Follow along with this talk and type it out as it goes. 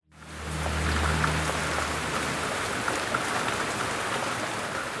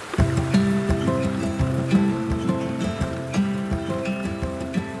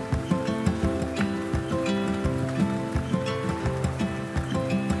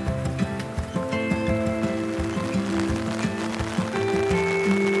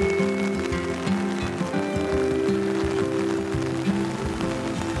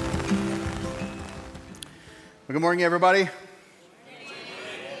Good morning, everybody.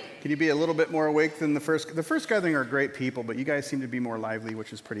 Can you be a little bit more awake than the first? The first gathering are great people, but you guys seem to be more lively,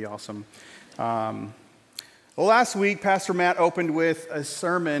 which is pretty awesome. Well, last week, Pastor Matt opened with a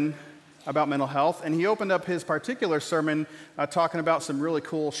sermon about mental health, and he opened up his particular sermon talking about some really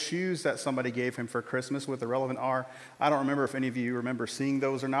cool shoes that somebody gave him for Christmas with a relevant R. I don't remember if any of you remember seeing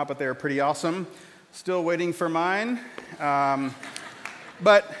those or not, but they were pretty awesome. Still waiting for mine.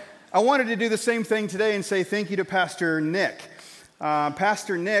 But I wanted to do the same thing today and say thank you to Pastor Nick.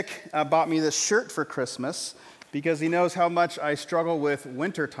 Pastor Nick bought me this shirt for Christmas because he knows how much I struggle with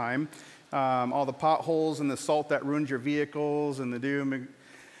wintertime. All the potholes and the salt that ruins your vehicles and the doom.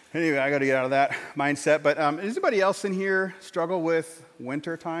 Anyway, I got to get out of that mindset. But does anybody else in here struggle with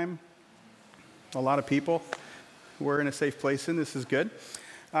wintertime? A lot of people. We're in a safe place, and this is good.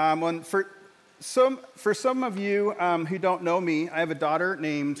 For some of you who don't know me, I have a daughter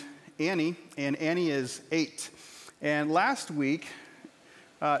named Annie, and Annie is 8. And last week,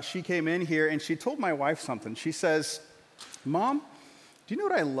 she came in here and she told my wife something. She says, "Mom, do you know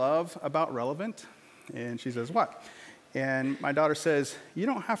what I love about Relevant?" And she says, "What?" And my daughter says, "You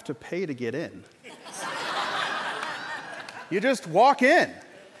don't have to pay to get in. You just walk in."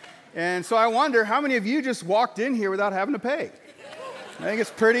 And so I wonder, how many of you just walked in here without having to pay? I think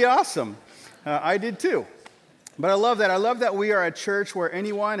it's pretty awesome. I did too. But I love that. I love that we are a church where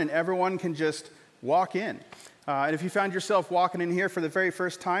anyone and everyone can just walk in. And if you found yourself walking in here for the very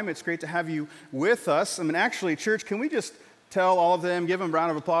first time, it's great to have you with us. I mean, actually, church, can we just tell all of them, give them a round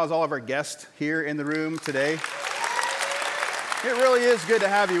of applause, all of our guests here in the room today? It really is good to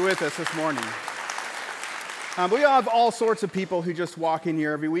have you with us this morning. But we have all sorts of people who just walk in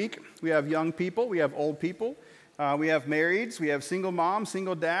here every week. We have young people, we have old people, we have marrieds, we have single moms,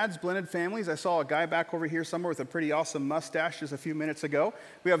 single dads, blended families. I saw a guy back over here somewhere with a pretty awesome mustache just a few minutes ago.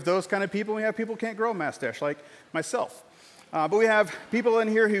 We have those kind of people. We have people who can't grow a mustache like myself. But we have people in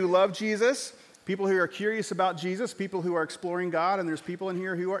here who love Jesus, people who are curious about Jesus, people who are exploring God, and there's people in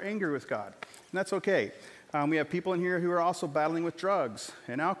here who are angry with God. And that's okay. We have people in here who are also battling with drugs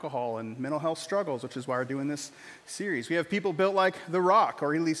and alcohol and mental health struggles, which is why we're doing this series. We have people built like The Rock,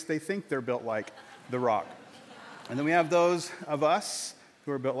 or at least they think they're built like The Rock. And then we have those of us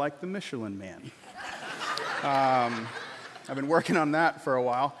who are built like the Michelin Man. I've been working on that for a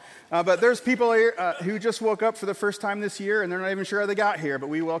while. But there's people here who just woke up for the first time this year, and they're not even sure how they got here, but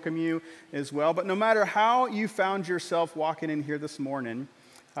we welcome you as well. But no matter how you found yourself walking in here this morning,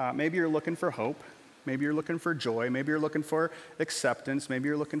 maybe you're looking for hope. Maybe you're looking for joy. Maybe you're looking for acceptance. Maybe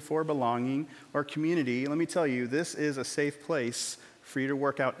you're looking for belonging or community. Let me tell you, this is a safe place for you to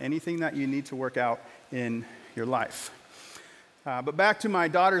work out anything that you need to work out in your life. But back to my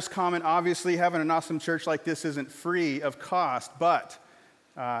daughter's comment, obviously having an awesome church like this isn't free of cost, but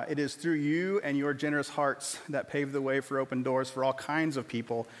it is through you and your generous hearts that pave the way for open doors for all kinds of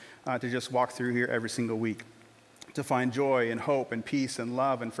people to just walk through here every single week, to find joy and hope and peace and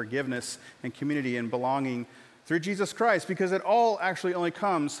love and forgiveness and community and belonging through Jesus Christ, because it all actually only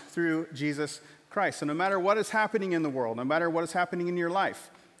comes through Jesus Christ. So no matter what is happening in the world, no matter what is happening in your life,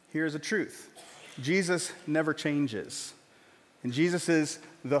 here's the truth. Jesus never changes. And Jesus is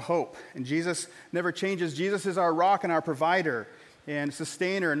the hope. And Jesus never changes. Jesus is our rock and our provider and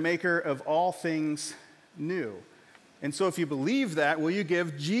sustainer and maker of all things new. And so if you believe that, will you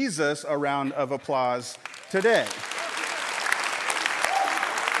give Jesus a round of applause today?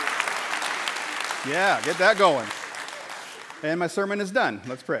 Yeah, get that going. And my sermon is done.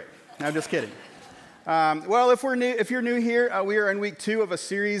 Let's pray. No, I'm just kidding. Well, if you're new here, we are in week 2 of a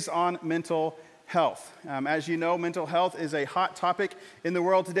series on mental health. As you know, mental health is a hot topic in the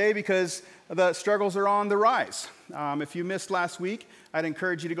world today because the struggles are on the rise. If you missed last week, I'd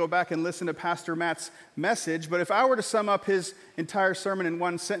encourage you to go back and listen to Pastor Matt's message. But if I were to sum up his entire sermon in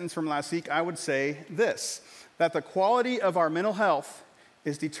one sentence from last week, I would say this: that the quality of our mental health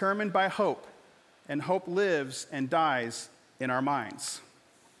is determined by hope, and hope lives and dies in our minds.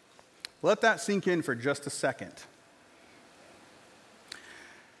 Let that sink in for just a second.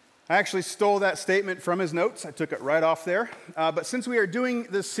 I actually stole that statement from his notes. I took it right off there. But since we are doing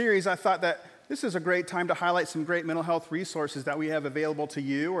this series, I thought that this is a great time to highlight some great mental health resources that we have available to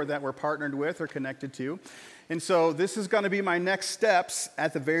you or that we're partnered with or connected to. And so this is going to be my next steps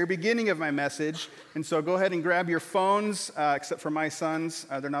at the very beginning of my message. And so go ahead and grab your phones, except for my sons.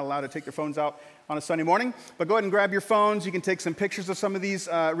 They're not allowed to take their phones out on a Sunday morning. But go ahead and grab your phones. You can take some pictures of some of these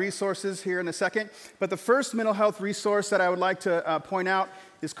resources here in a second. But the first mental health resource that I would like to point out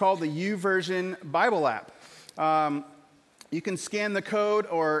is called the YouVersion Bible app. You can scan the code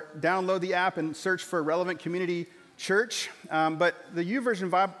or download the app and search for Relevant Community church. But the YouVersion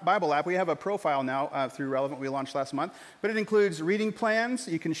Bible app, we have a profile now through Relevant we launched last month. But it includes reading plans.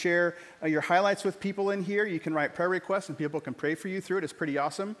 You can share your highlights with people in here. You can write prayer requests and people can pray for you through it. It's pretty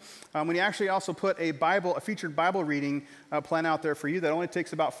awesome. We actually also put a featured Bible reading plan out there for you that only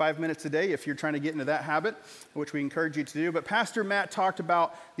takes about 5 minutes a day if you're trying to get into that habit, which we encourage you to do. But Pastor Matt talked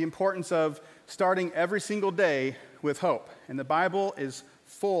about the importance of starting every single day with hope. And the Bible is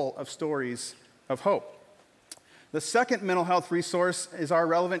full of stories of hope. The second mental health resource is our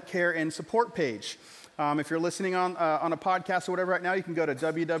Relevant Care and Support page. If you're listening on a podcast or whatever right now, you can go to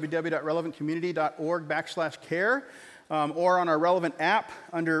www.relevantcommunity.org/care or on our Relevant app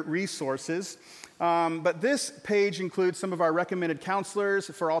under resources. But this page includes some of our recommended counselors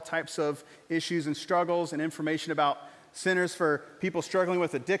for all types of issues and struggles and information about centers for people struggling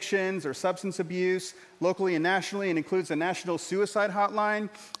with addictions or substance abuse, locally and nationally, and includes a national suicide hotline,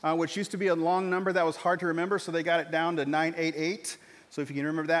 which used to be a long number that was hard to remember, so they got it down to 988. So if you can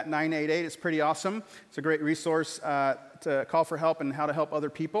remember that, 988, it's pretty awesome. It's a great resource to call for help and how to help other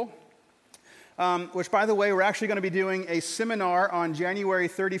people. Which, by the way, we're actually going to be doing a seminar on January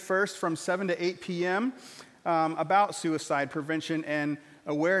 31st from 7 to 8 p.m. About suicide prevention and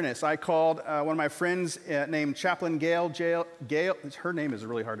awareness. I called one of my friends named Chaplain Gail, her name is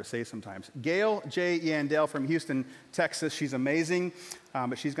really hard to say sometimes, Gail J. Yandell from Houston, Texas. She's amazing,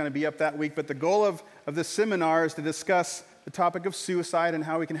 but she's going to be up that week. But the goal of this seminar is to discuss the topic of suicide and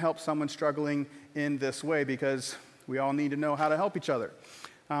how we can help someone struggling in this way, because we all need to know how to help each other.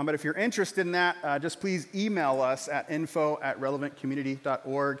 But if you're interested in that, just please email us at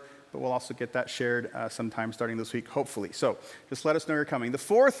info@relevantcommunity.org. But we'll also get that shared sometime starting this week, hopefully. So just let us know you're coming. The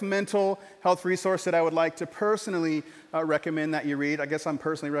fourth mental health resource that I would like to personally recommend that you read, I guess I'm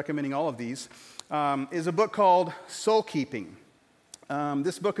personally recommending all of these, is a book called Soul Keeping.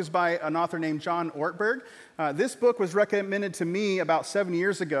 This book is by an author named John Ortberg. This book was recommended to me about 7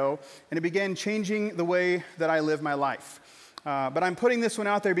 years ago, and it began changing the way that I live my life. But I'm putting this one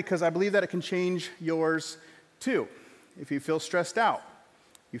out there because I believe that it can change yours too. If you feel stressed out,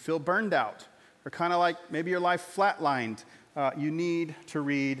 you feel burned out, or kind of like maybe your life flatlined, you need to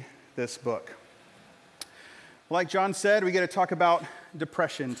read this book. Like John said, we get to talk about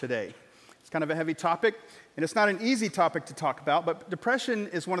depression today. It's kind of a heavy topic, and it's not an easy topic to talk about, but depression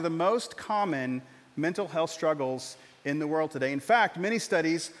is one of the most common mental health struggles in the world today. In fact, many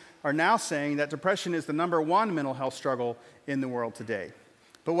studies are now saying that depression is the number one mental health struggle in the world today.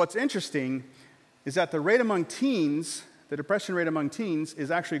 But what's interesting is that the depression rate among teens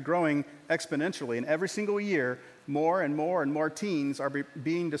is actually growing exponentially. And every single year, more and more and more teens are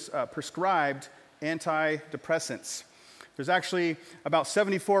being prescribed antidepressants. There's actually about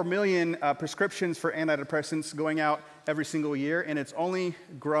 74 million prescriptions for antidepressants going out every single year, and it's only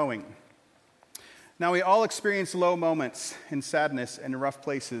growing. Now, we all experience low moments and sadness and rough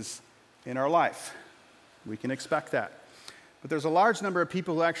places in our life. We can expect that. But there's a large number of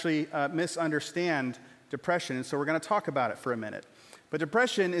people who actually misunderstand depression, and so we're going to talk about it for a minute. But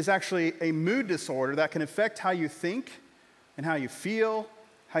depression is actually a mood disorder that can affect how you think and how you feel,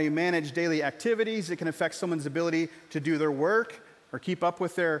 how you manage daily activities. It can affect someone's ability to do their work or keep up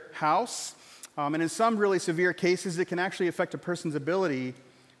with their house. And in some really severe cases, it can actually affect a person's ability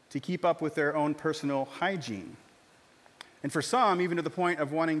to keep up with their own personal hygiene. And for some, even to the point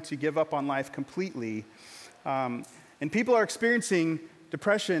of wanting to give up on life completely. And people are experiencing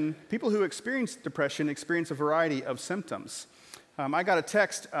depression. People who experience depression experience a variety of symptoms. I got a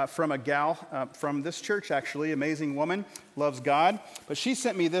text from a gal from this church, actually, amazing woman, loves God. But she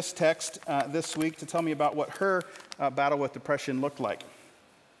sent me this text this week to tell me about what her battle with depression looked like.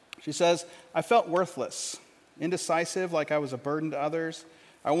 She says, "I felt worthless, indecisive, like I was a burden to others.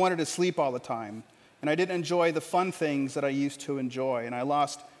 I wanted to sleep all the time, and I didn't enjoy the fun things that I used to enjoy, and I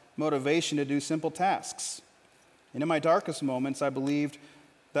lost motivation to do simple tasks. And in my darkest moments, I believed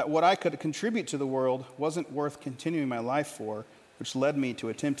that what I could contribute to the world wasn't worth continuing my life for, which led me to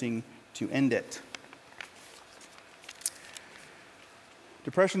attempting to end it."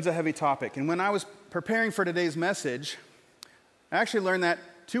 Depression's a heavy topic, and when I was preparing for today's message, I actually learned that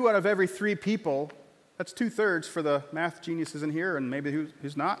 2 out of every 3 people, that's 2/3 for the math geniuses in here, and maybe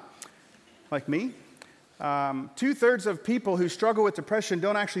who's not, like me, 2/3 of people who struggle with depression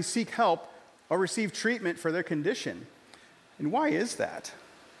don't actually seek help or receive treatment for their condition. And why is that?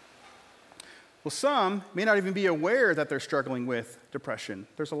 Well, some may not even be aware that they're struggling with depression.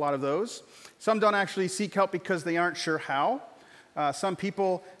 There's a lot of those. Some don't actually seek help because they aren't sure how. Some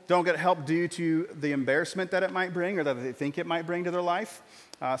people don't get help due to the embarrassment that it might bring or that they think it might bring to their life.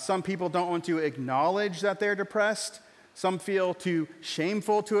 Some people don't want to acknowledge that they're depressed. Some feel too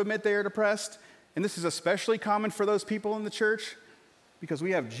shameful to admit they are depressed. And this is especially common for those people in the church because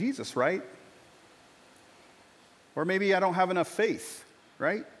we have Jesus, right? Or maybe I don't have enough faith,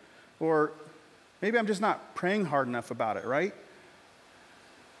 right? Or maybe I'm just not praying hard enough about it, right?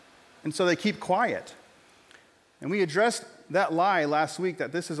 And so they keep quiet. And we addressed that lie last week,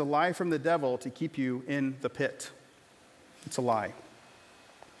 that this is a lie from the devil to keep you in the pit. It's a lie.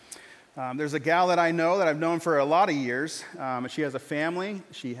 There's a gal that I know that I've known for a lot of years. She has a family.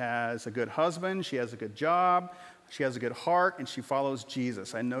 She has a good husband. She has a good job. She has a good heart, and she follows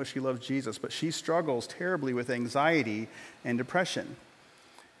Jesus. I know she loves Jesus, but she struggles terribly with anxiety and depression.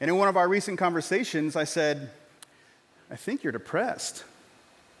 And in one of our recent conversations, I said, I think you're depressed.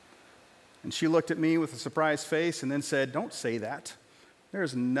 And she looked at me with a surprised face and then said, don't say that.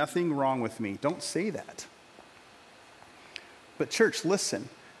 There's nothing wrong with me. Don't say that. But church, listen.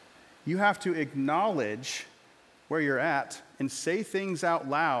 You have to acknowledge where you're at and say things out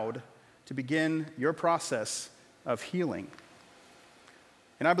loud to begin your process of healing.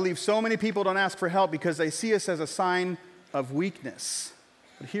 And I believe so many people don't ask for help because they see us as a sign of weakness.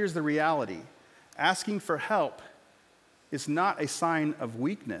 But here's the reality. Asking for help is not a sign of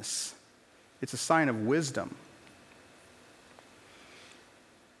weakness. It's a sign of wisdom.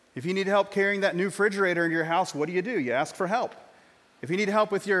 If you need help carrying that new refrigerator in your house, what do? You ask for help. If you need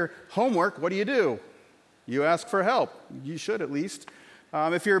help with your homework, what do? You ask for help. You should at least.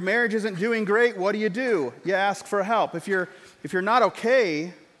 If your marriage isn't doing great, what do? You ask for help. If you're not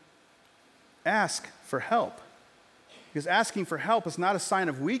okay, ask for help. Because asking for help is not a sign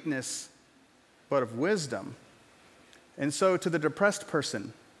of weakness, but of wisdom. And so to the depressed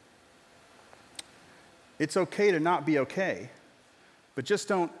person, it's okay to not be okay, but just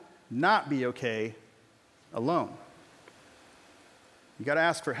don't not be okay alone. You got to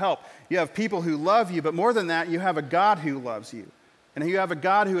ask for help. You have people who love you, but more than that, you have a God who loves you. And you have a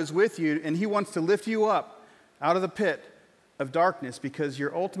God who is with you, and he wants to lift you up out of the pit of darkness because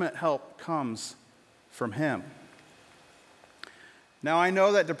your ultimate help comes from him. Now, I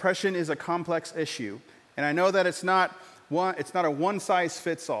know that depression is a complex issue, and I know that it's not a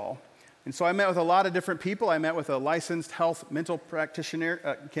one-size-fits-all. And so I met with a lot of different people. I met with a licensed health mental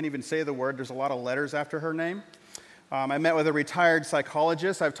practitioner. Can't even say the word. There's a lot of letters after her name. I met with a retired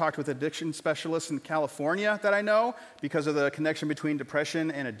psychologist. I've talked with addiction specialists in California that I know because of the connection between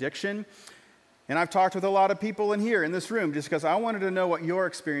depression and addiction. And I've talked with a lot of people in here, in this room, just because I wanted to know what your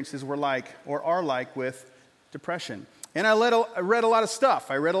experiences were like or are like with depression. And I read a lot of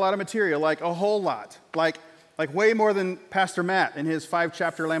stuff. I read a lot of material, like a whole lot. Like way more than Pastor Matt in his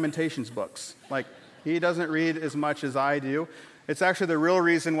 5-chapter Lamentations books. Like, he doesn't read as much as I do. It's actually the real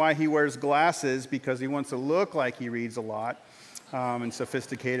reason why he wears glasses, because he wants to look like he reads a lot and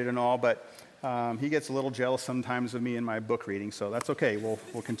sophisticated and all, but he gets a little jealous sometimes of me in my book reading, so that's okay. We'll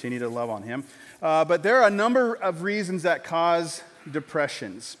continue to love on him. But there are a number of reasons that cause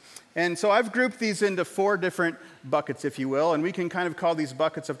depressions. And so I've grouped these into 4 different buckets, if you will, and we can kind of call these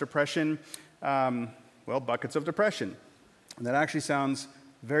buckets of depression, buckets of depression. And that actually sounds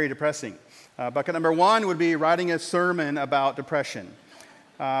very depressing. Bucket number 1 would be writing a sermon about depression.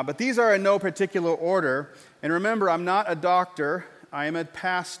 But these are in no particular order. And remember, I'm not a doctor. I am a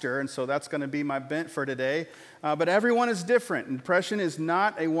pastor, and so that's going to be my bent for today. But everyone is different. And depression is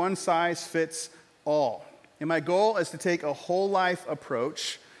not a one-size-fits-all. And my goal is to take a whole life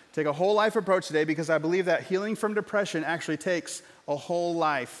approach today, because I believe that healing from depression actually takes a whole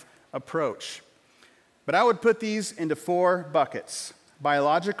life approach. But I would put these into 4 buckets: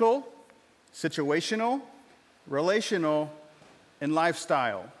 biological, situational, relational, and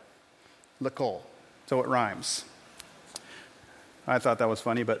lifestyle. L'Ecole. So it rhymes. I thought that was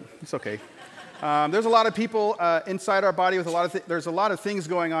funny, but it's okay. There's a lot of people inside our body with there's a lot of things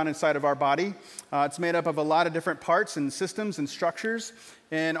going on inside of our body. It's made up of a lot of different parts and systems and structures,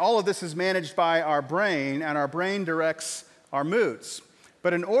 and all of this is managed by our brain, and our brain directs our moods.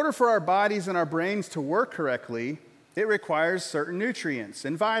 But in order for our bodies and our brains to work correctly, it requires certain nutrients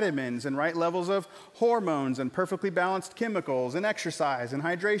and vitamins and right levels of hormones and perfectly balanced chemicals and exercise and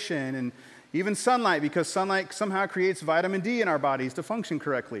hydration and even sunlight, because sunlight somehow creates vitamin D in our bodies to function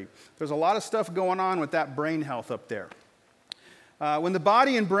correctly. There's a lot of stuff going on with that brain health up there. When the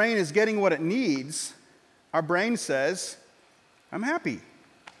body and brain is getting what it needs, our brain says, I'm happy.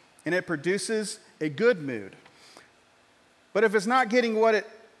 And it produces a good mood. But if it's not getting what it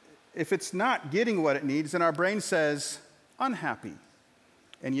needs, then our brain says, unhappy.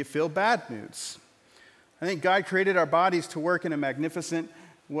 And you feel bad moods. I think God created our bodies to work in a magnificent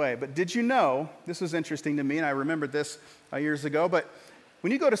way. But did you know, this was interesting to me, and I remembered this years ago, but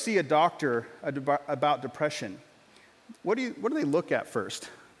when you go to see a doctor about depression, what do they look at first?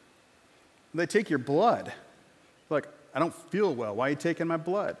 They take your blood. Like, I don't feel well. Why are you taking my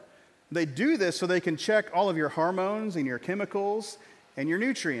blood? They do this so they can check all of your hormones and your chemicals and your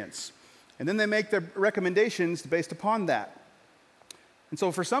nutrients. And then they make their recommendations based upon that. And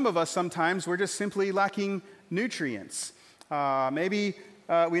so for some of us, sometimes we're just simply lacking nutrients. Maybe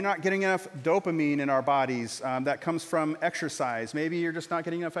we're not getting enough dopamine in our bodies that comes from exercise. Maybe you're just not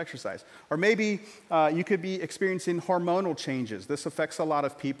getting enough exercise. Or maybe you could be experiencing hormonal changes. This affects a lot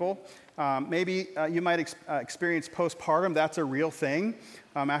of people. Maybe you might experience postpartum. That's a real thing.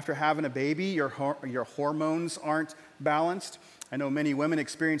 After having a baby, your hormones aren't balanced. I know many women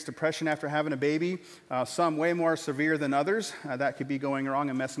experience depression after having a baby, some way more severe than others. That could be going wrong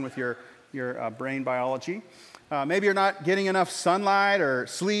and messing with your brain biology. Maybe you're not getting enough sunlight or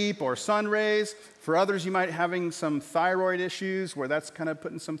sleep or sun rays. For others, you might be having some thyroid issues where that's kind of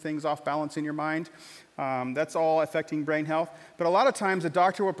putting some things off balance in your mind. That's all affecting brain health. But a lot of times, a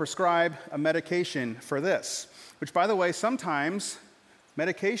doctor will prescribe a medication for this, which, by the way, sometimes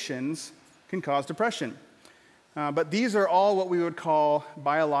medications can cause depression. But these are all what we would call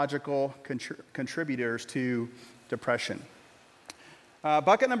biological contributors to depression.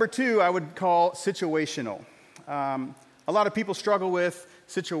 Bucket number 2, I would call situational. A lot of people struggle with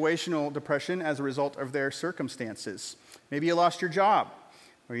situational depression as a result of their circumstances. Maybe you lost your job,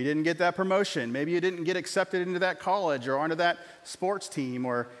 or you didn't get that promotion. Maybe you didn't get accepted into that college or onto that sports team,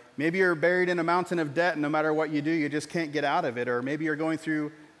 or maybe you're buried in a mountain of debt, and no matter what you do, you just can't get out of it. Or maybe you're going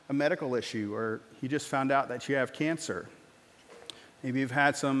through a medical issue, or you just found out that you have cancer. Maybe you've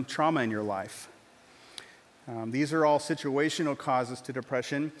had some trauma in your life. These are all situational causes to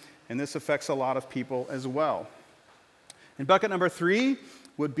depression, and this affects a lot of people as well. And bucket number 3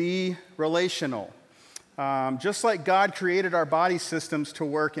 would be relational. Just like God created our body systems to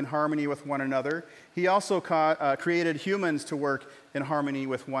work in harmony with one another, He also created humans to work in harmony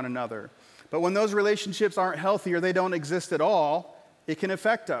with one another. But when those relationships aren't healthy or they don't exist at all, it can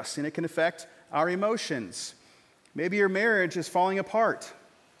affect us, and it can affect our emotions. Maybe your marriage is falling apart.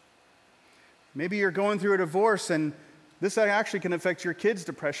 Maybe you're going through a divorce, and this actually can affect your kids'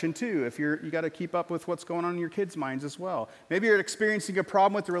 depression too, if you got to keep up with what's going on in your kids' minds as well. Maybe you're experiencing a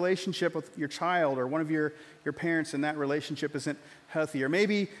problem with the relationship with your child or one of your parents, and that relationship isn't healthy. Or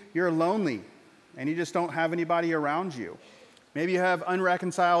maybe you're lonely, and you just don't have anybody around you. Maybe you have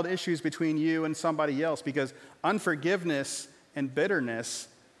unreconciled issues between you and somebody else, because unforgiveness and bitterness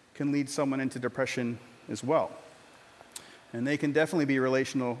can lead someone into depression as well. And they can definitely be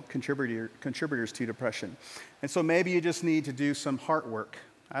relational contributors to depression. And so maybe you just need to do some heart work.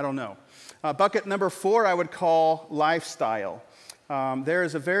 I don't know. Bucket number 4, I would call lifestyle. There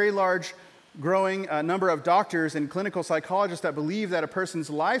is a very large growing number of doctors and clinical psychologists that believe that a person's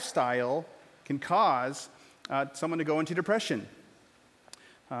lifestyle can cause someone to go into depression.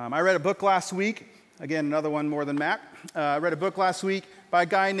 I read a book last week. Again, another one more than Matt. I read a book last week by a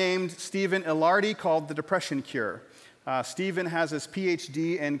guy named Stephen Ilardi called The Depression Cure. Stephen has his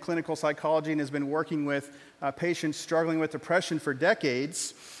PhD in clinical psychology and has been working with patients struggling with depression for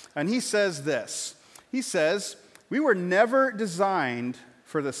decades. And he says this. He says, "We were never designed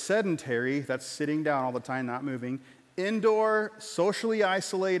for the sedentary, that's sitting down all the time, not moving, indoor, socially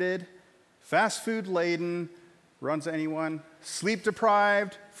isolated, fast food laden, runs anyone, sleep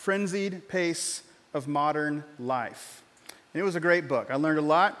deprived, frenzied pace of modern life." And it was a great book. I learned a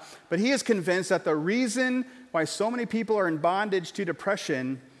lot. But he is convinced that the reason why so many people are in bondage to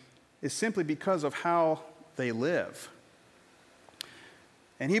depression is simply because of how they live.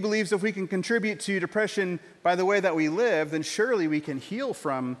 And he believes if we can contribute to depression by the way that we live, then surely we can heal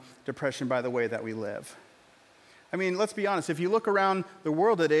from depression by the way that we live. I mean, let's be honest. If you look around the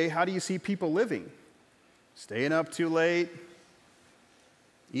world today, how do you see people living? Staying up too late,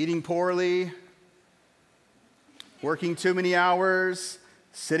 eating poorly, working too many hours,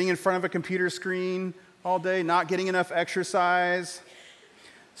 sitting in front of a computer screen all day, not getting enough exercise,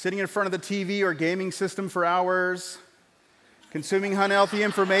 sitting in front of the TV or gaming system for hours, consuming unhealthy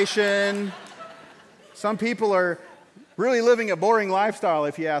information. Some people are really living a boring lifestyle,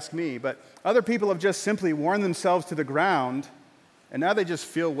 if you ask me, but other people have just simply worn themselves to the ground, and now they just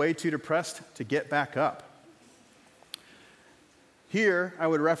feel way too depressed to get back up. Here, I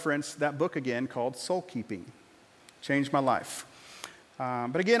would reference that book again called Soul Keeping. Changed my life.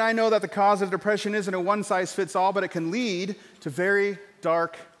 But again, I know that the cause of depression isn't a one-size-fits-all, but it can lead to very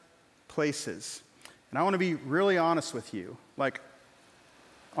dark places. And I want to be really honest with you,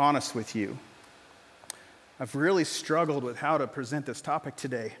 honest with you. I've really struggled with how to present this topic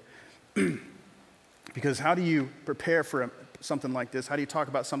today. Because how do you prepare for something like this? How do you talk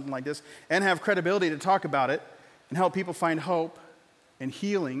about something like this and have credibility to talk about it and help people find hope and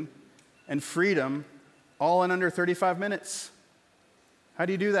healing and freedom all in under 35 minutes. How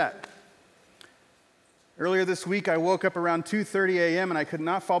do you do that? Earlier this week, I woke up around 2:30 a.m. and I could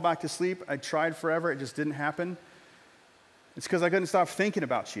not fall back to sleep. I tried forever. It just didn't happen. It's because I couldn't stop thinking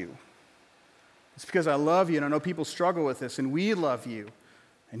about you. It's because I love you, and I know people struggle with this, and we love you,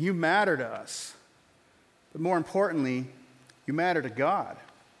 and you matter to us. But more importantly, you matter to God,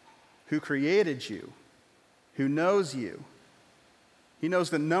 who created you, who knows you. He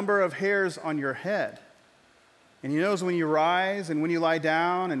knows the number of hairs on your head, and he knows when you rise and when you lie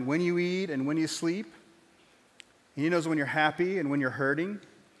down and when you eat and when you sleep. And he knows when you're happy and when you're hurting.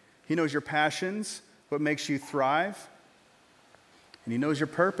 He knows your passions, what makes you thrive, and he knows your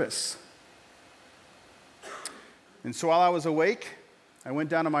purpose. And so while I was awake, I went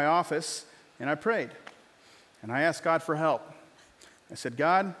down to my office and I prayed. And I asked God for help. I said,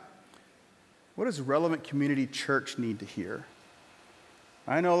 God, what does Relevant Community Church need to hear?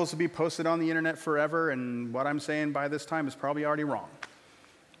 I know this will be posted on the internet forever, and what I'm saying by this time is probably already wrong.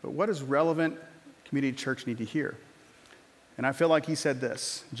 But what does Relevant Community Church need to hear? And I feel like he said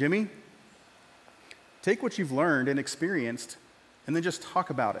this, Jimmy, take what you've learned and experienced, and then just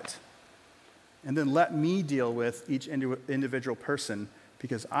talk about it. And then let me deal with each individual person,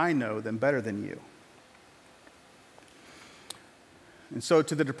 because I know them better than you. And so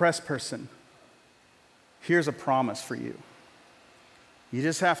to the depressed person, here's a promise for you. You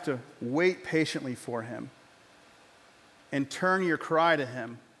just have to wait patiently for him and turn your cry to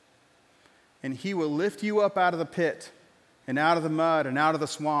him, and he will lift you up out of the pit and out of the mud and out of the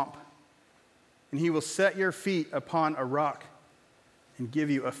swamp, and he will set your feet upon a rock and give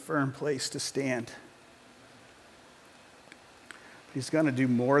you a firm place to stand. But he's going to do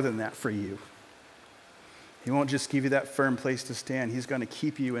more than that for you. He won't just give you that firm place to stand. He's going to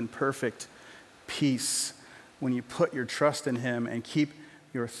keep you in perfect peace when you put your trust in him and keep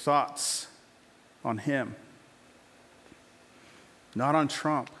your thoughts on him. Not on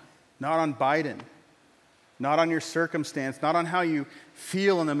Trump, not on Biden, not on your circumstance, not on how you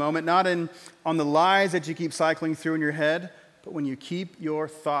feel in the moment, not on the lies that you keep cycling through in your head, but when you keep your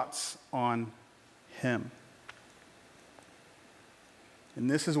thoughts on him.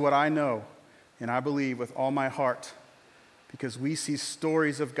 And this is what I know and I believe with all my heart, because we see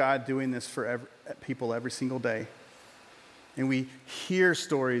stories of God doing this for people every single day. And we hear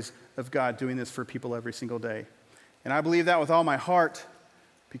stories of God doing this for people every single day. And I believe that with all my heart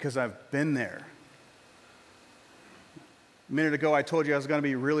because I've been there. A minute ago, I told you I was going to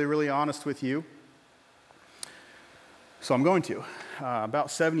be really, really honest with you. So I'm going to. About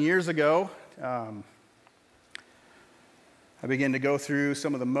 7 years ago, I began to go through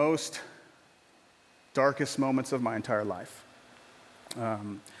some of the most darkest moments of my entire life.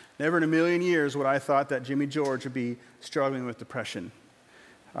 Never in a million years would I thought that Jimmy George would be struggling with depression.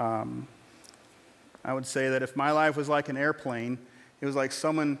 I would say that if my life was like an airplane, it was like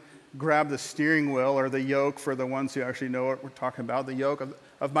someone grabbed the steering wheel or the yoke, for the ones who actually know what we're talking about, the yoke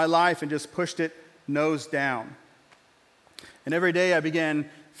of my life, and just pushed it nose down. And every day I began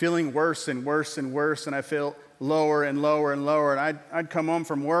feeling worse and worse and worse, and I felt lower and lower and lower. And I'd come home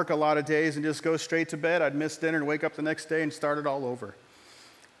from work a lot of days and just go straight to bed. I'd miss dinner and wake up the next day and start it all over.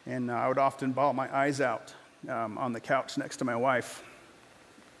 And I would often bawl my eyes out on the couch next to my wife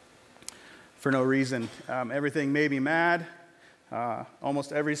for no reason. Everything made me mad.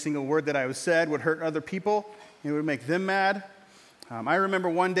 Almost every single word that I said would hurt other people. It would make them mad. I remember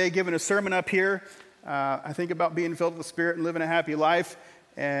one day giving a sermon up here. I think about being filled with the Spirit and living a happy life.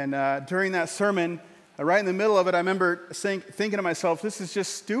 And during that sermon, right in the middle of it, I remember thinking to myself, this is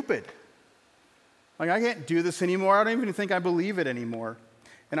just stupid. Like, I can't do this anymore. I don't even think I believe it anymore.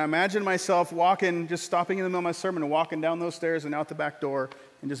 And I imagine myself just stopping in the middle of my sermon and walking down those stairs and out the back door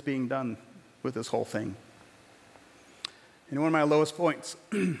and just being done with this whole thing. And one of my lowest points,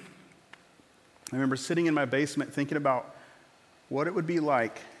 I remember sitting in my basement thinking about what it would be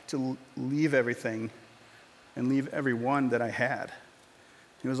like to leave everything and leave everyone that I had.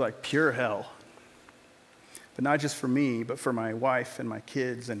 It was like pure hell. But not just for me, but for my wife and my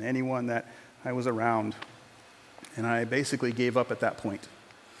kids and anyone that I was around. And I basically gave up at that point.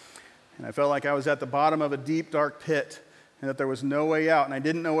 And I felt like I was at the bottom of a deep, dark pit and that there was no way out, and I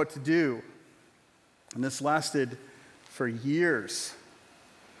didn't know what to do. And this lasted for years.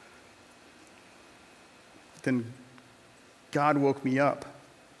 Then God woke me up.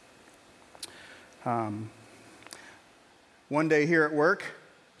 One day here at work,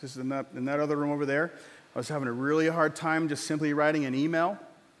 just in that other room over there, I was having a really hard time just simply writing an email.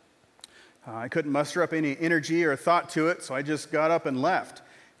 I couldn't muster up any energy or thought to it, so I just got up and left.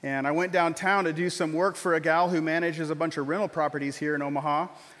 And I went downtown to do some work for a gal who manages a bunch of rental properties here in Omaha.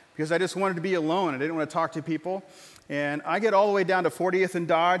 because I just wanted to be alone. I didn't want to talk to people. And I get all the way down to 40th and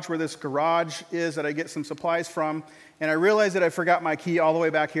Dodge, where this garage is that I get some supplies from, and I realized that I forgot my key all the way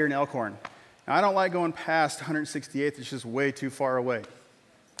back here in Elkhorn. Now, I don't like going past 168th. It's just way too far away.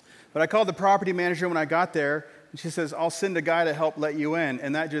 But I called the property manager when I got there, and she says, I'll send a guy to help let you in.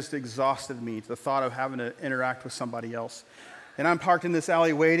 And that just exhausted me, the thought of having to interact with somebody else. And I'm parked in this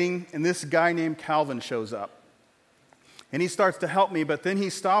alley waiting, and this guy named Calvin shows up. And he starts to help me, but then he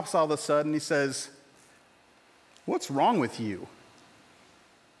stops all of a sudden. He says, what's wrong with you?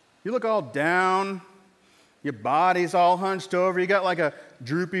 You look all down. Your body's all hunched over. You got like a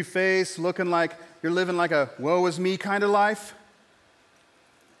droopy face, looking like you're living like a woe is me kind of life.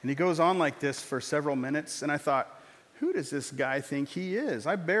 And he goes on like this for several minutes, and I thought, who does this guy think he is?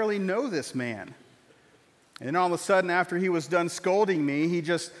 I barely know this man. And then all of a sudden, after he was done scolding me, he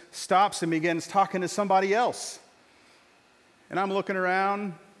just stops and begins talking to somebody else. And I'm looking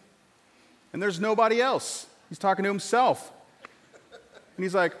around, and there's nobody else. He's talking to himself. And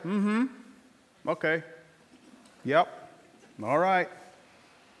he's like, okay, yep, all right.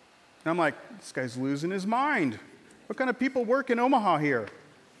 And I'm like, this guy's losing his mind. What kind of people work in Omaha here?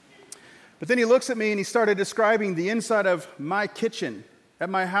 But then he looks at me and he started describing the inside of my kitchen at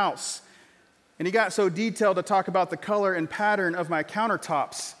my house. And he got so detailed to talk about the color and pattern of my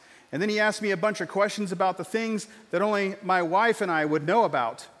countertops. And then he asked me a bunch of questions about the things that only my wife and I would know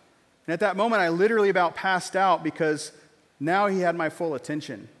about. And at that moment, I literally about passed out because now he had my full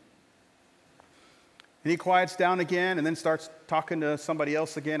attention. And he quiets down again and then starts talking to somebody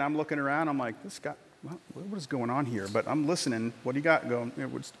else again. I'm looking around. I'm like, this guy, what is going on here? But I'm listening. What do you got going?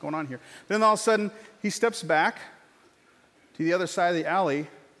 What's going on here? Then all of a sudden, he steps back to the other side of the alley,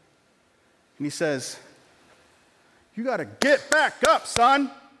 and he says, you got to get back up,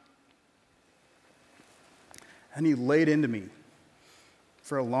 son. And he laid into me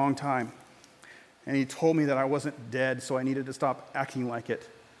for a long time. And he told me that I wasn't dead, so I needed to stop acting like it.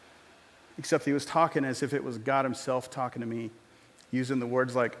 Except he was talking as if it was God himself talking to me, using the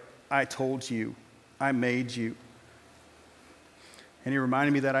words like, I told you, I made you. And he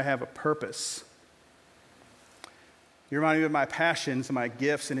reminded me that I have a purpose. He reminded me of my passions and my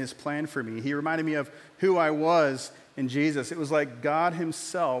gifts and his plan for me. He reminded me of who I was in Jesus. It was like God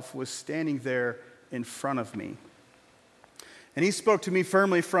himself was standing there in front of me. And he spoke to me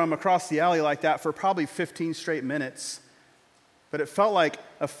firmly from across the alley like that for probably 15 straight minutes. But it felt like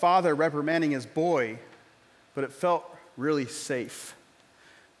a father reprimanding his boy, but it felt really safe.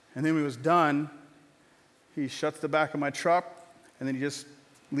 And then when he was done, he shuts the back of my truck, and then he just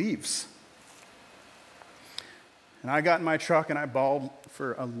leaves. And I got in my truck, and I bawled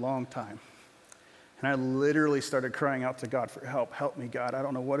for a long time. And I literally started crying out to God for help. Help me, God. I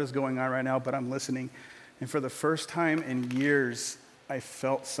don't know what is going on right now, but I'm listening. And for the first time in years, I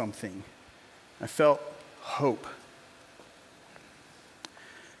felt something. I felt hope.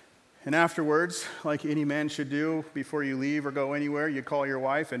 And afterwards, like any man should do before you leave or go anywhere, you call your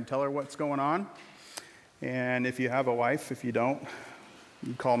wife and tell her what's going on. And if you have a wife, if you don't,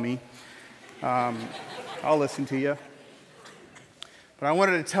 you call me. I'll listen to you. But I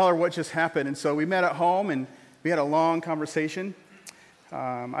wanted to tell her what just happened. And so we met at home, and we had a long conversation.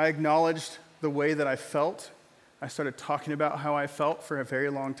 I acknowledged the way that I felt. I started talking about how I felt for a very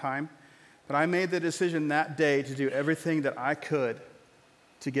long time. But I made the decision that day to do everything that I could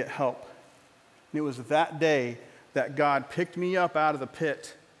to get help. And it was that day that God picked me up out of the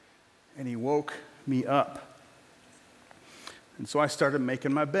pit, and he woke me up. And so I started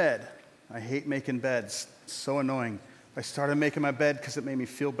making my bed. I hate making beds. It's so annoying. I started making my bed because it made me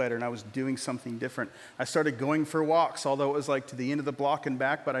feel better, and I was doing something different. I started going for walks, although it was like to the end of the block and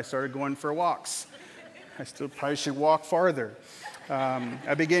back, but I started going for walks. I still probably should walk farther.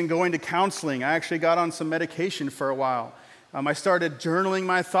 I began going to counseling. I actually got on some medication for a while. I started journaling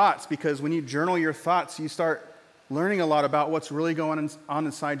my thoughts, because when you journal your thoughts, you start learning a lot about what's really going on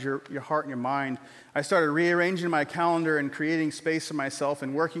inside your heart and your mind. I started rearranging my calendar and creating space for myself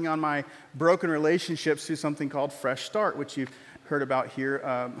and working on my broken relationships through something called Fresh Start, which you've heard about here,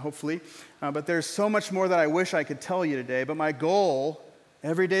 hopefully. But there's so much more that I wish I could tell you today. But my goal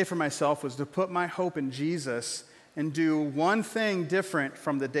every day for myself was to put my hope in Jesus and do one thing different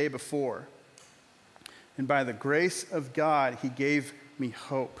from the day before. And by the grace of God, he gave me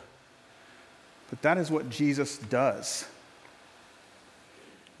hope. But that is what Jesus does.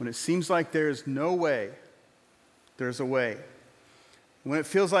 When it seems like there is no way, there's a way. When it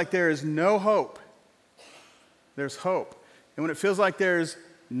feels like there is no hope, there's hope. And when it feels like there's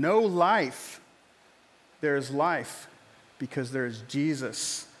no life, there is life, because there is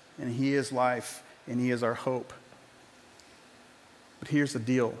Jesus, and he is life, and he is our hope. But here's the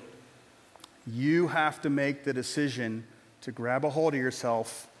deal. You have to make the decision to grab a hold of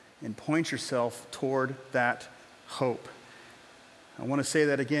yourself and point yourself toward that hope. I want to say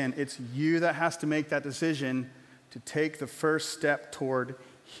that again. It's you that has to make that decision to take the first step toward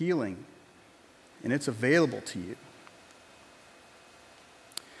healing. And it's available to you.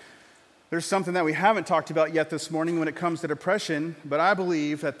 There's something that we haven't talked about yet this morning when it comes to depression, but I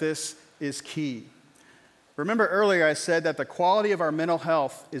believe that this is key. Remember earlier I said that the quality of our mental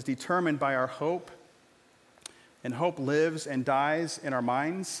health is determined by our hope, and hope lives and dies in our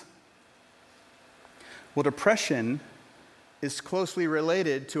minds. Well, depression is closely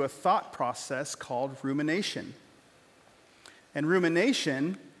related to a thought process called rumination. And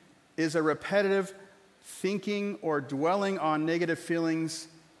rumination is a repetitive thinking or dwelling on negative feelings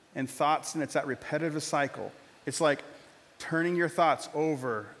and thoughts, and it's that repetitive cycle. It's like turning your thoughts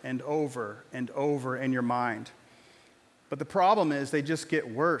over and over and over in your mind. But the problem is they just get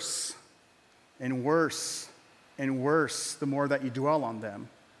worse and worse and worse the more that you dwell on them.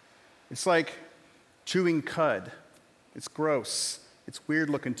 It's like chewing cud. It's gross. It's weird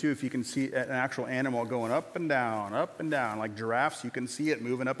looking too if you can see an actual animal going up and down, like giraffes. You can see it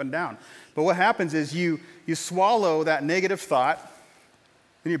moving up and down. But what happens is you swallow that negative thought,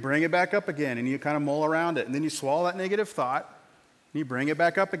 then you bring it back up again, and you kind of mull around it. And then you swallow that negative thought, and you bring it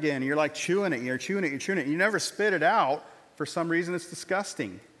back up again. And you're like chewing it, you're chewing it. You never spit it out. For some reason, it's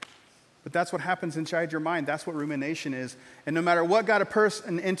disgusting. But that's what happens inside your mind. That's what rumination is. And no matter what got a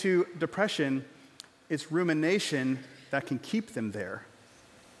person into depression, it's rumination that can keep them there.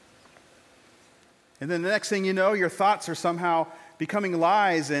 And then the next thing you know, your thoughts are somehow becoming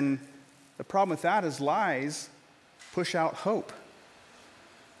lies. And the problem with that is lies push out hope.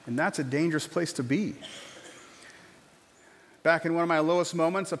 And that's a dangerous place to be. Back in one of my lowest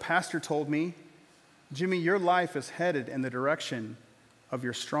moments, a pastor told me, Jimmy, your life is headed in the direction of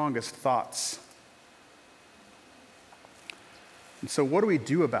your strongest thoughts. And so what do we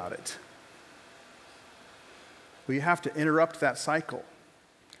do about it? Well, you have to interrupt that cycle.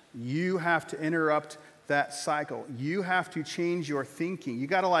 You have to interrupt that cycle. You have to change your thinking. You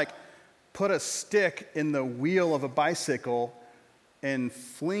got to put a stick in the wheel of a bicycle and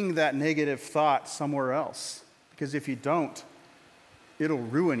fling that negative thought somewhere else. Because if you don't, it'll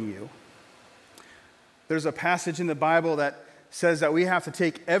ruin you. There's a passage in the Bible that says that we have to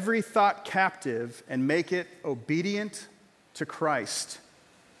take every thought captive and make it obedient to Christ.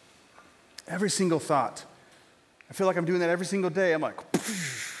 Every single thought. I feel like I'm doing that every single day. I'm like,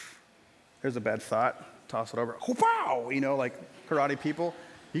 there's a bad thought. Toss it over. Wow! Like karate people.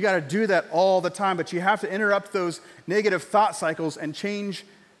 You got to do that all the time, but you have to interrupt those negative thought cycles and change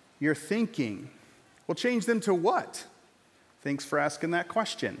your thinking. Well, change them to what? Thanks for asking that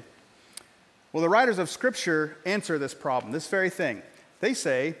question. Well, the writers of Scripture answer this problem, this very thing. He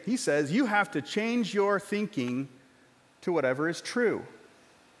says, you have to change your thinking to whatever is true.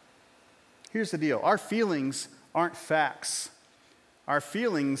 Here's the deal. Our feelings aren't facts. Our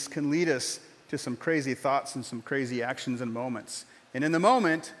feelings can lead us to some crazy thoughts and some crazy actions and moments. And in the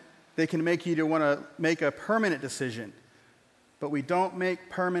moment, they can make you to want to make a permanent decision. But we don't make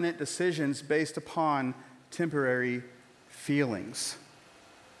permanent decisions based upon temporary feelings.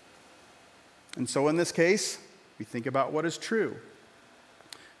 And so in this case, we think about what is true.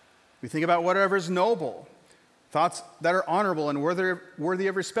 We think about whatever is noble, thoughts that are honorable and worthy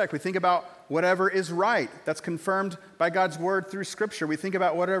of respect. We think about whatever is right, that's confirmed by God's word through Scripture. We think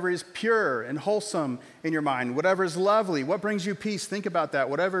about whatever is pure and wholesome in your mind, whatever is lovely, what brings you peace, think about that.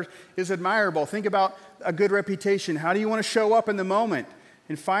 Whatever is admirable, think about a good reputation. How do you want to show up in the moment?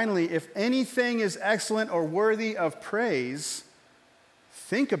 And finally, if anything is excellent or worthy of praise,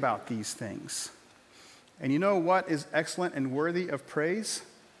 think about these things. And you know what is excellent and worthy of praise?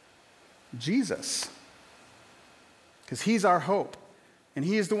 Jesus. Because he's our hope. And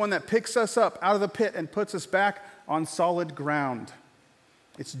he is the one that picks us up out of the pit and puts us back on solid ground.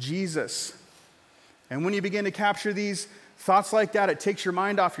 It's Jesus. And when you begin to capture these thoughts like that, it takes your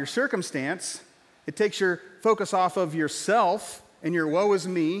mind off your circumstance. It takes your focus off of yourself and your woe is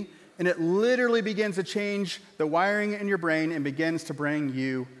me. And it literally begins to change the wiring in your brain and begins to bring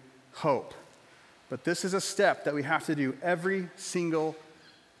you hope. But this is a step that we have to do every single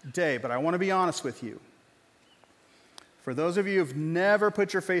day. But I want to be honest with you. For those of you who've never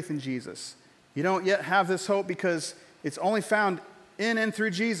put your faith in Jesus, you don't yet have this hope because it's only found in and through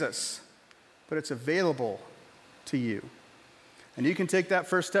Jesus, but it's available to you. And you can take that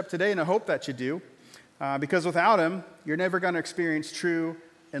first step today, and I hope that you do, because without him, you're never going to experience true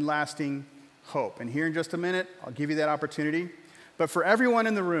and lasting hope. And here in just a minute, I'll give you that opportunity. But for everyone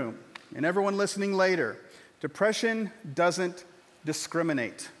in the room and everyone listening later, depression doesn't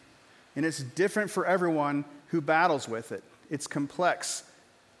discriminate. And it's different for everyone who battles with it. It's complex.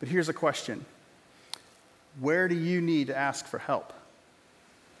 But here's a question. Where do you need to ask for help?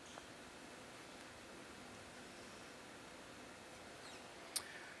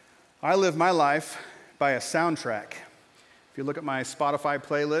 I live my life by a soundtrack. If you look at my Spotify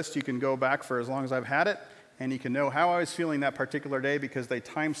playlist, you can go back for as long as I've had it, and you can know how I was feeling that particular day because they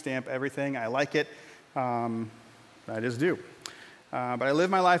timestamp everything. I like it. I just do. But I live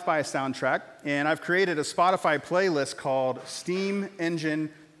my life by a soundtrack, and I've created a Spotify playlist called Steam Engine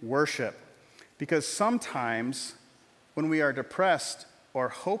Worship. Because sometimes when we are depressed or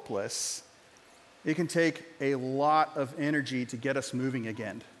hopeless, it can take a lot of energy to get us moving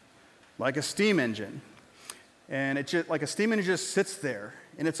again, like a steam engine. And it just, like a steam engine just sits there,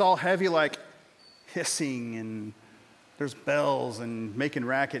 and it's all heavy, like hissing, and there's bells and making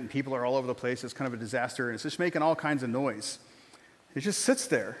racket, and people are all over the place. It's kind of a disaster, and it's just making all kinds of noise. It just sits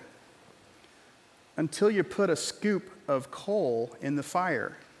there until you put a scoop of coal in the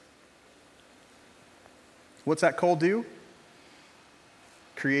fire. What's that coal do?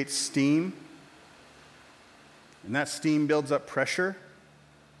 Creates steam, and that steam builds up pressure,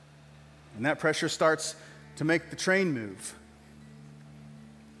 and that pressure starts to make the train move.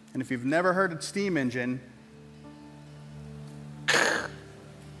 And if you've never heard a steam engine,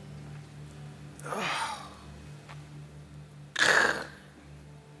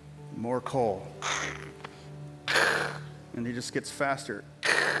 more coal, and it just gets faster.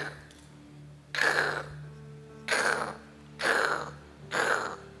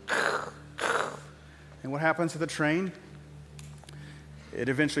 And what happens to the train? It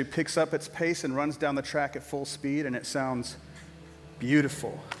eventually picks up its pace and runs down the track at full speed, and it sounds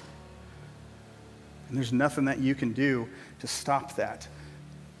beautiful. And there's nothing that you can do to stop that.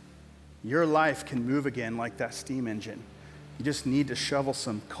 Your life can move again like that steam engine. You just need to shovel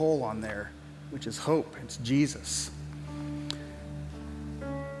some coal on there, which is hope. It's Jesus.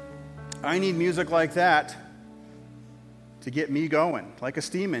 I need music like that to get me going, like a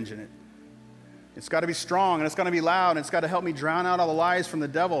steam engine. It's got to be strong, and it's got to be loud, and it's got to help me drown out all the lies from the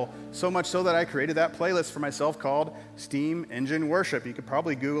devil, so much so that I created that playlist for myself called Steam Engine Worship. You could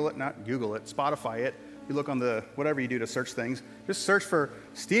probably Spotify it. You look on the, whatever you do to search things, just search for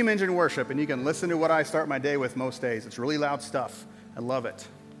Steam Engine Worship, and you can listen to what I start my day with most days. It's really loud stuff. I love it.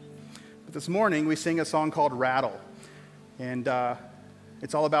 But this morning, we sing a song called Rattle, and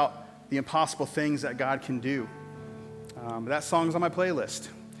it's all about the impossible things that God can do. That song's on my playlist.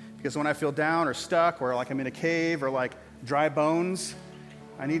 Because when I feel down or stuck or like I'm in a cave or like dry bones,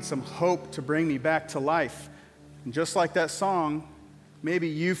 I need some hope to bring me back to life. And just like that song, maybe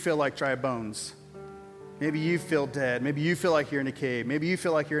you feel like dry bones. Maybe you feel dead. Maybe you feel like you're in a cave. Maybe you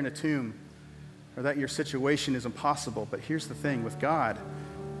feel like you're in a tomb or that your situation is impossible. But here's the thing, with God,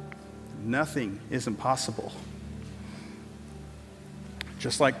 nothing is impossible.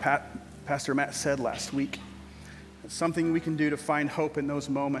 Just like Pastor Matt said last week, something we can do to find hope in those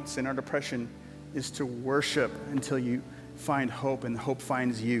moments in our depression is to worship until you find hope and hope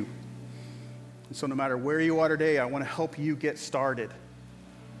finds you. And so no matter where you are today, I want to help you get started.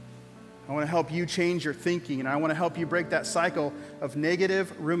 I want to help you change your thinking, and I want to help you break that cycle of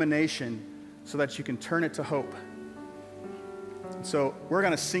negative rumination so that you can turn it to hope. And so we're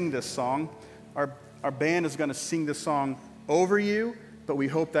going to sing this song. Our band is going to sing this song over you, but we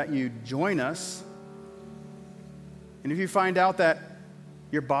hope that you join us. And if you find out that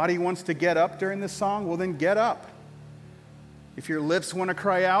your body wants to get up during this song, well, then get up. If your lips want to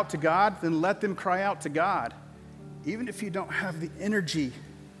cry out to God, then let them cry out to God. Even if you don't have the energy,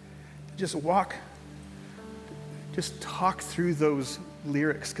 just talk through those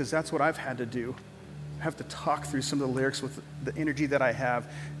lyrics, because that's what I've had to do. I have to talk through some of the lyrics with the energy that I have.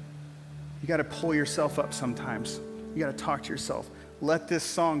 You got to pull yourself up sometimes. You got to talk to yourself. Let this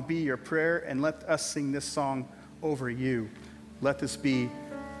song be your prayer, and let us sing this song over you. Let this be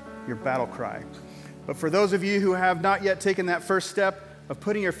your battle cry. But for those of you who have not yet taken that first step of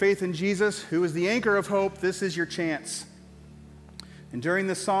putting your faith in Jesus, who is the anchor of hope, this is your chance. And during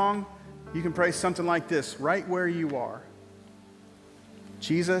this song, you can pray something like this right where you are.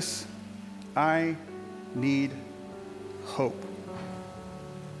 Jesus, I need hope.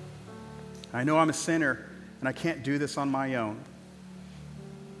 I know I'm a sinner and I can't do this on my own.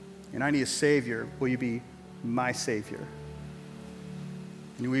 And I need a Savior. Will you be my Savior?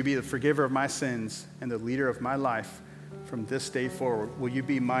 And will you be the forgiver of my sins and the leader of my life from this day forward? Will you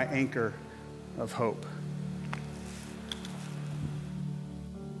be my anchor of hope?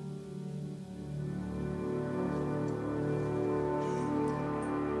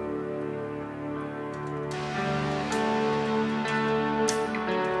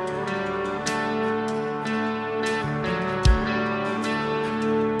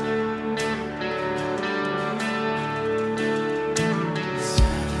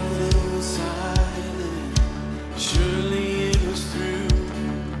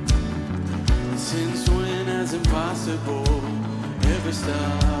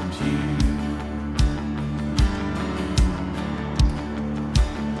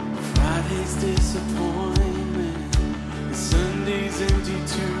 disappointment, and Sunday's empty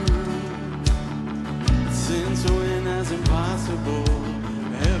too. Since when has impossible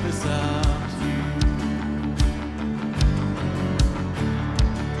ever stopped you?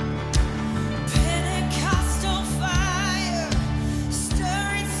 Pentecostal fire,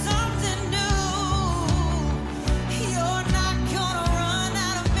 stirring something new. You're not gonna run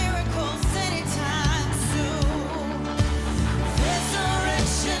out of miracles anytime soon.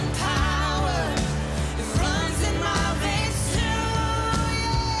 Resurrection power, it runs in my veins too.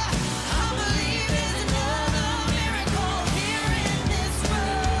 Yeah, I believe there's another miracle here in this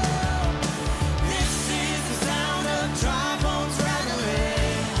world. This is the sound of dry bones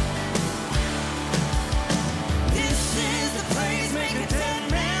rattling. This is the praise make a dead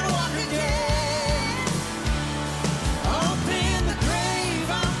man walk again. Open the grave,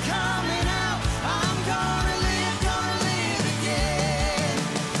 I'm coming out. I'm gonna live again.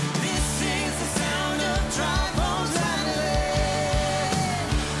 This is the sound of dry bones rattling.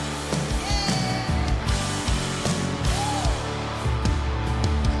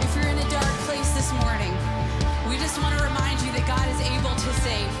 If you're in a dark place this morning, we just want to remind you that God is able to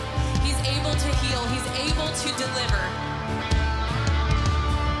save. He's able to heal. He's able to deliver.